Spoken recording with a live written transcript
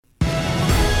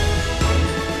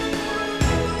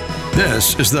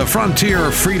This is the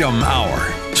Frontier Freedom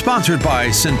Hour, sponsored by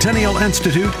Centennial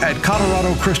Institute at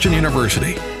Colorado Christian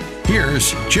University.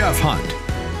 Here's Jeff Hunt.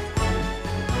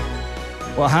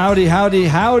 Well,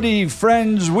 howdy,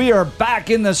 friends. We are back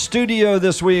in the studio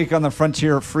this week on the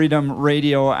Frontier Freedom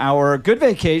Radio Hour. Good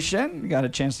vacation. We got a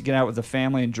chance to get out with the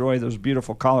family, enjoy those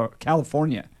beautiful Colorado,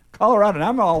 and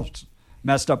I'm all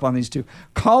messed up on these two,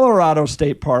 Colorado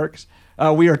state parks.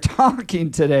 We are talking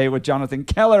today with Jonathan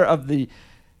Keller of the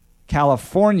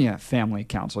California Family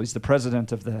Council. He's the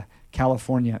president of the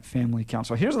California Family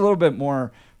Council. Here's a little bit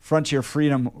more Frontier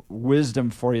Freedom wisdom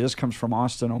for you. This comes from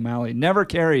Austin O'Malley. Never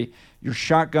carry your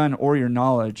shotgun or your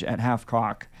knowledge at half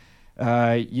cock.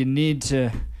 You need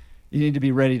to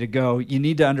be ready to go. You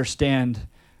need to understand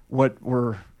what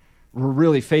we're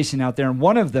really facing out there. And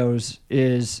one of those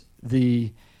is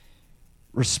the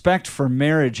Respect for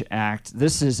Marriage Act.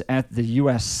 This is at the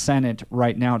U.S. Senate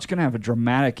right now. It's going to have a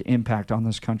dramatic impact on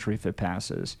this country if it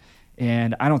passes.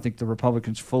 And I don't think the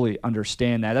Republicans fully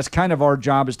understand that. That's kind of our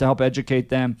job, is to help educate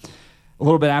them. A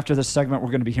little bit after this segment, we're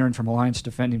going to be hearing from Alliance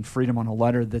Defending Freedom on a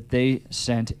letter that they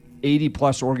sent.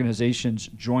 80-plus organizations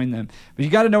join them. But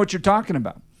you got to know what you're talking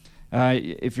about,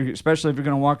 especially if you're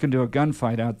going to walk into a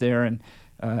gunfight out there. And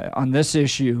on this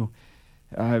issue,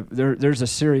 there's a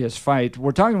serious fight.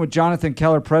 We're talking with Jonathan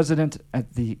Keller, president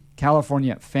at the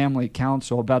California Family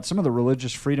Council, about some of the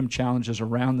religious freedom challenges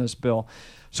around this bill.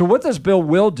 So what this bill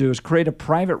will do is create a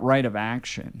private right of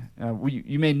action.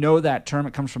 You may know that term.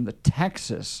 It comes from the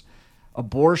Texas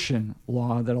abortion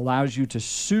law that allows you to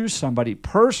sue somebody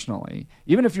personally,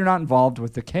 even if you're not involved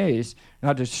with the case,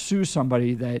 not to sue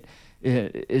somebody that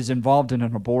is involved in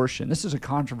an abortion. This is a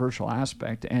controversial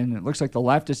aspect, and it looks like the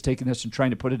left is taking this and trying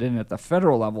to put it in at the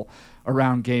federal level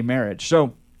around gay marriage.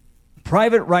 So,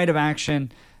 private right of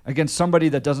action against somebody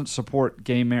that doesn't support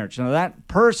gay marriage. Now, that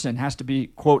person has to be,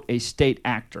 quote, a state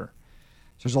actor.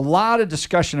 So there's a lot of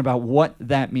discussion about what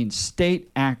that means, state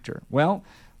actor. Well,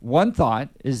 one thought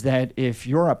is that if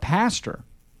you're a pastor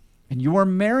and you are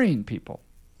marrying people,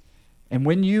 and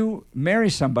when you marry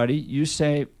somebody, you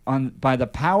say, by the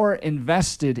power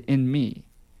invested in me.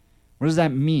 What does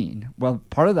that mean? Well,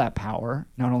 part of that power,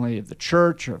 not only of the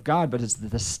church or of God, but it's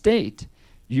the state.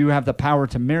 You have the power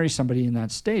to marry somebody in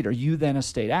that state. Are you then a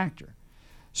state actor?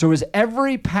 So is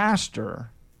every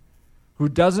pastor who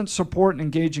doesn't support and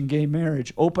engage in gay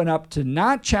marriage open up to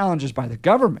not challenges by the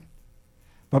government,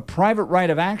 but private right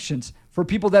of actions for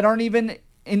people that aren't even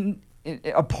in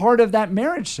a part of that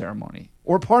marriage ceremony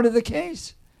or part of the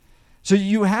case? So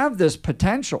you have this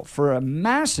potential for a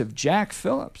massive Jack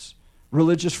Phillips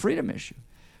religious freedom issue.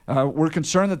 We're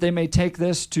concerned that they may take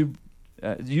this to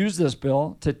use this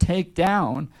bill to take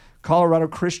down Colorado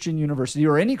Christian University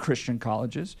or any Christian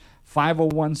college's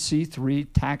 501c3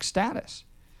 tax status.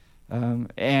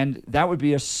 And that would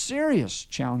be a serious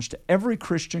challenge to every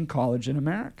Christian college in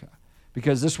America,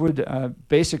 because this would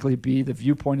basically be the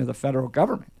viewpoint of the federal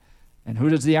government. And who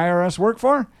does the IRS work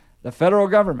for? The federal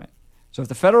government. So if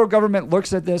the federal government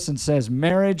looks at this and says gay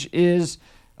marriage is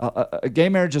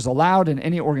allowed in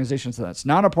any organization that's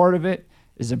not a part of it,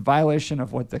 is in violation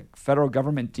of what the federal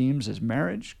government deems as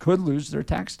marriage, could lose their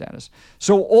tax status.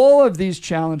 So all of these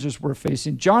challenges we're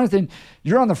facing. Jonathan,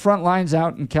 you're on the front lines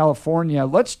out in California.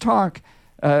 Let's talk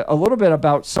a little bit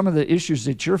about some of the issues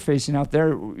that you're facing out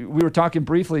there. We were talking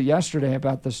briefly yesterday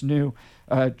about this new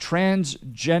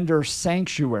transgender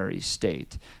sanctuary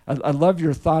state. I'd love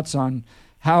your thoughts on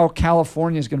how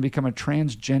California is going to become a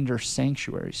transgender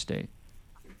sanctuary state.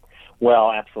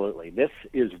 Well, absolutely. This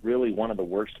is really one of the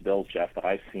worst bills, Jeff, that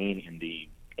I've seen in the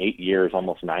 8 years,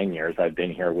 almost 9 years I've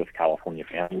been here with California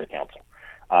Family Council.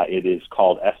 It is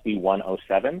called SB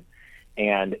 107,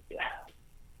 and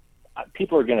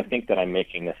people are going to think that I'm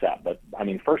making this up. But, I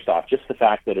mean, first off, just the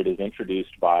fact that it is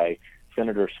introduced by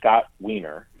Senator Scott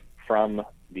Wiener from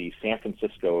the San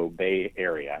Francisco Bay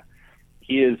Area.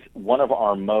 He is one of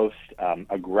our most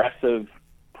aggressive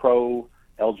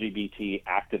pro-LGBT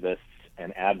activists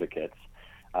and advocates.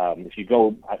 If you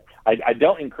go, I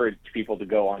don't encourage people to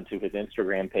go onto his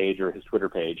Instagram page or his Twitter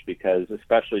page, because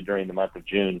especially during the month of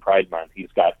June, Pride Month,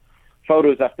 he's got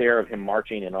photos up there of him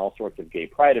marching in all sorts of gay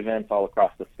pride events all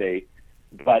across the state.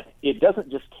 But it doesn't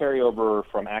just carry over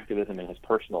from activism in his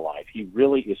personal life. He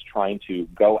really is trying to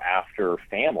go after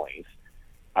families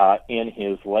in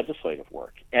his legislative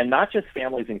work, and not just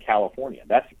families in California.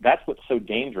 That's what's so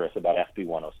dangerous about SB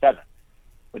 107.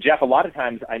 But Jeff, a lot of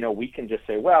times I know we can just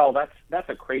say, well, that's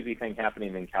a crazy thing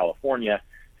happening in California.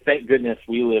 Thank goodness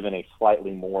we live in a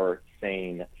slightly more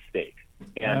sane state.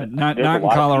 And not in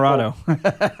Colorado.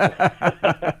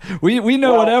 we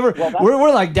know whatever. Well,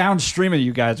 we're like downstream of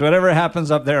you guys. Whatever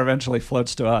happens up there eventually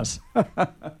floats to us.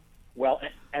 Well,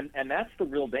 and that's the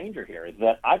real danger here, is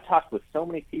that I've talked with so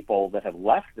many people that have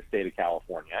left the state of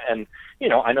California, and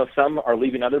I know some are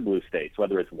leaving other blue states,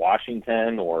 whether it's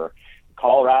Washington or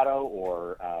Colorado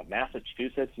or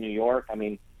Massachusetts, New York. I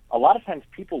mean, a lot of times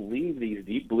people leave these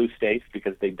deep blue states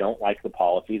because they don't like the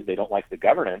policies, they don't like the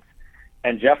governance.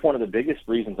 And Jeff, one of the biggest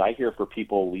reasons I hear for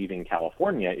people leaving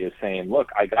California is saying, look,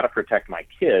 I got to protect my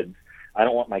kids. I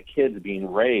don't want my kids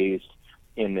being raised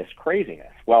in this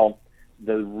craziness. Well,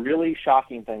 the really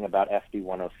shocking thing about SB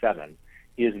 107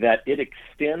 is that it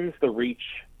extends the reach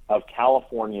of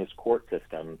California's court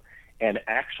system and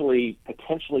actually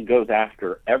potentially goes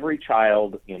after every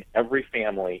child in every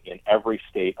family in every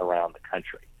state around the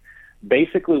country.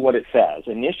 Basically what it says,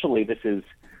 initially this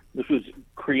was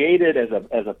created as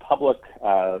a public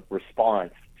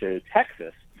response to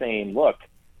Texas, saying, look,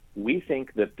 we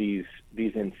think that these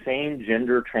insane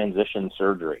gender transition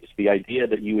surgeries, the idea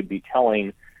that you would be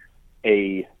telling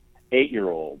a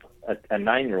 8-year-old, a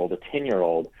 9-year-old, a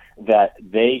 10-year-old that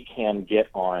they can get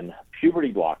on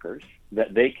puberty blockers,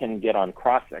 that they can get on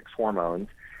cross-sex hormones,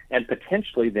 and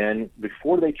potentially then,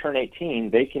 before they turn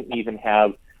 18, they can even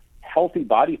have healthy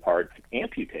body parts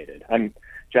amputated.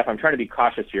 Jeff, I'm trying to be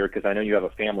cautious here because I know you have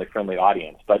a family-friendly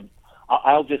audience, but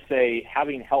I'll just say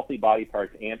having healthy body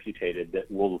parts amputated that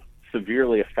will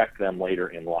severely affect them later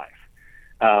in life.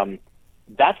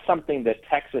 That's something that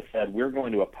Texas said, we're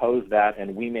going to oppose that,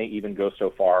 and we may even go so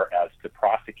far as to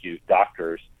prosecute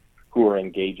doctors who are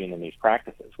engaging in these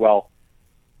practices. Well,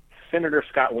 Senator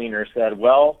Scott Wiener said,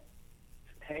 well,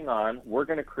 hang on, we're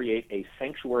going to create a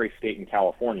sanctuary state in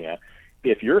California.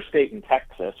 If your state in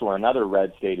Texas or another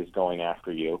red state is going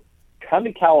after you, come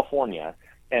to California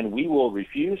and we will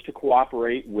refuse to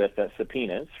cooperate with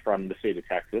subpoenas from the state of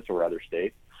Texas or other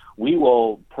states. We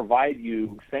will provide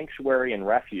you sanctuary and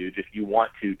refuge if you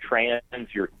want to trans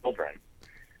your children.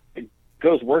 It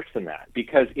goes worse than that,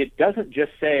 because it doesn't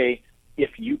just say if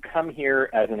you come here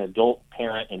as an adult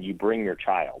parent and you bring your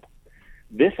child.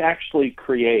 This actually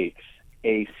creates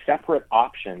a separate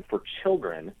option for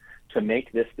children to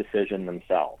make this decision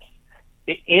themselves.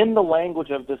 In the language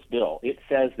of this bill, it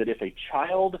says that if a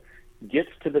child gets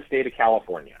to the state of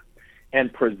California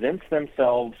and presents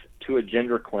themselves to a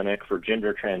gender clinic for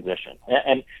gender transition,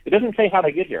 and it doesn't say how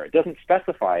they get here. It doesn't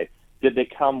specify, did they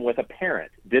come with a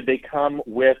parent? Did they come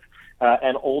with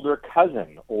an older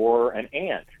cousin or an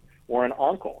aunt or an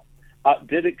uncle?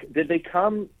 Did they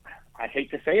come, I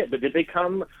hate to say it, but did they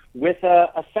come with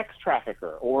a sex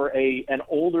trafficker or an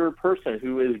older person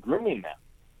who is grooming them?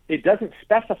 It doesn't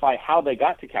specify how they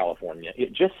got to California.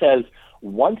 It just says,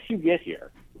 once you get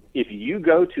here, if you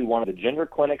go to one of the gender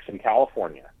clinics in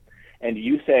California and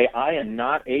you say, I am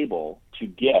not able to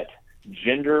get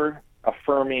gender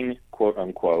affirming, quote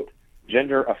unquote,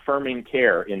 gender affirming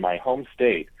care in my home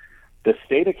state, the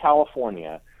state of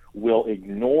California will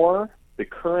ignore the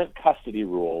current custody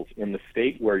rules in the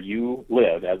state where you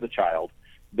live as a child.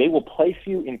 They will place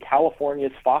you in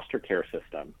California's foster care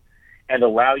system and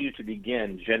allow you to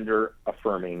begin gender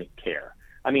affirming care.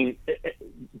 I mean,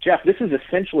 Jeff, this is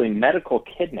essentially medical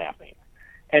kidnapping,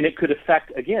 and it could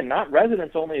affect, again, not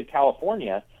residents only of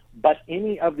California, but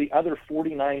any of the other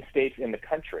 49 states in the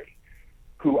country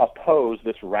who oppose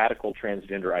this radical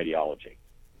transgender ideology.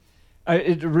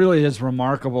 It really is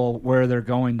remarkable where they're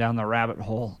going down the rabbit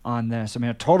hole on this. I mean,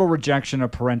 a total rejection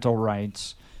of parental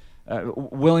rights,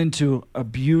 willing to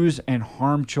abuse and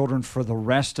harm children for the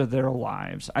rest of their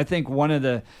lives. I think one of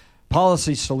the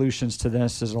policy solutions to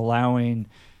this is allowing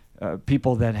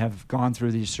people that have gone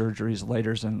through these surgeries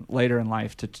later in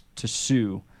life to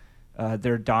sue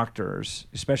their doctors,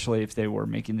 especially if they were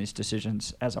making these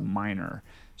decisions as a minor.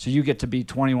 So you get to be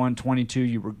 21, 22,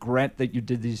 you regret that you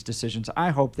did these decisions. I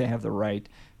hope they have the right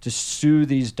to sue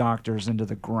these doctors into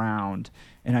the ground,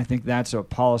 and I think that's a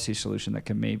policy solution that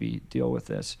can maybe deal with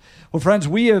this. Well, friends,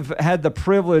 we have had the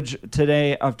privilege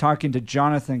today of talking to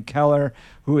Jonathan Keller,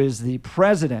 who is the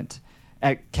president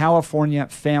at California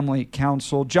Family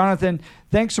Council. Jonathan,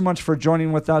 thanks so much for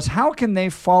joining with us. How can they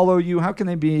follow you? How can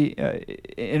they be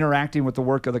interacting with the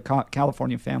work of the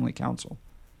California Family Council?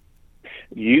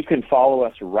 You can follow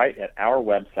us right at our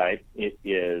website. It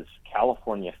is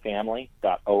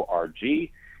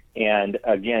californiafamily.org. And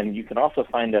again, you can also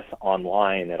find us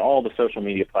online at all the social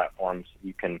media platforms.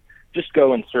 You can just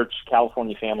go and search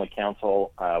California Family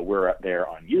Council. We're up there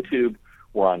on YouTube.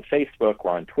 We're on Facebook.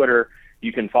 We're on Twitter.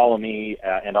 You can follow me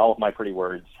and all of my pretty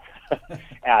words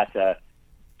at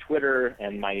Twitter,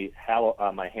 and my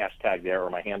hashtag there, or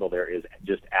my handle there, is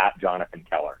just at Jonathan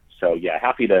Keller. So yeah,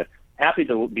 happy to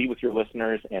be with your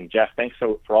listeners. And Jeff, thanks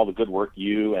for all the good work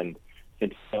you and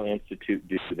Centennial Institute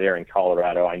do there in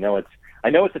Colorado. I know I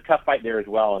know it's a tough fight there as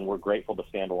well, and we're grateful to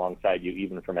stand alongside you,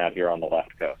 even from out here on the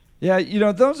left coast.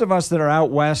 Yeah, those of us that are out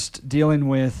west dealing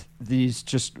with these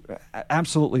just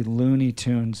absolutely Looney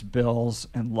Tunes bills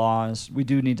and laws, we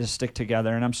do need to stick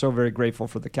together. And I'm so very grateful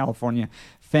for the California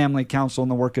Family Council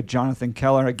and the work of Jonathan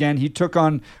Keller. Again, he took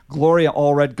on Gloria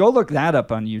Allred. Go look that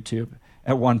up on YouTube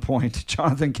at one point.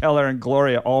 Jonathan Keller and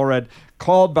Gloria Allred,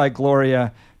 called by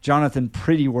Gloria, Jonathan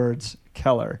Pretty Words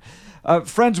Keller.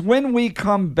 Friends, when we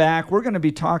come back, we're going to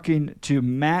be talking to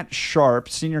Matt Sharp,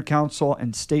 Senior Counsel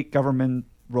and State Government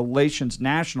Relations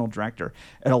National Director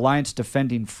at Alliance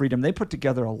Defending Freedom. They put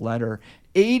together a letter,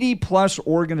 80-plus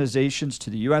organizations to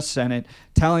the U.S. Senate,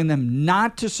 telling them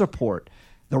not to support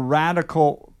the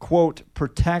radical, quote,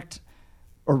 Protect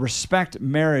or Respect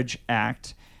Marriage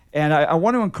Act. And I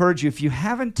want to encourage you, if you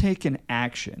haven't taken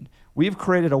action, we've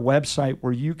created a website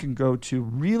where you can go to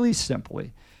really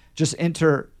simply just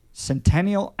enter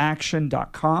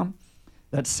centennialaction.com.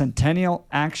 That's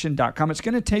centennialaction.com. It's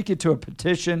going to take you to a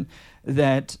petition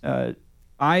that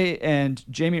I and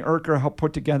Jamie Erker helped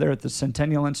put together at the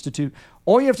Centennial Institute.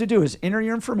 All you have to do is enter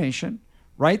your information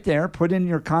right there, put in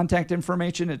your contact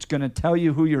information. It's going to tell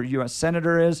you who your U.S.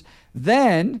 Senator is.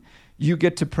 Then you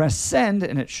get to press send,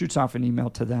 and it shoots off an email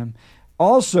to them.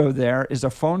 Also, there is a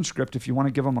phone script if you want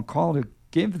to give them a call to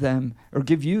give them or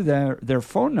give you their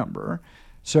phone number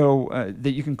so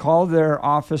that you can call their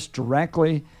office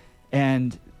directly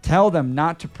and tell them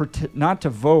not to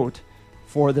vote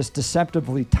for this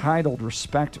deceptively titled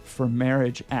Respect for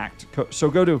Marriage Act.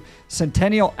 So go to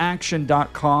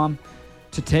centennialaction.com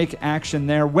to take action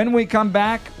there. When we come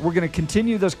back, we're going to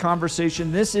continue this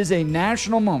conversation. This is a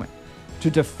national moment to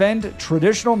defend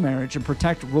traditional marriage and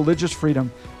protect religious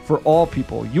freedom for all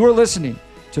people. You are listening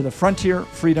to the Frontier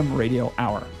Freedom Radio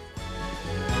Hour.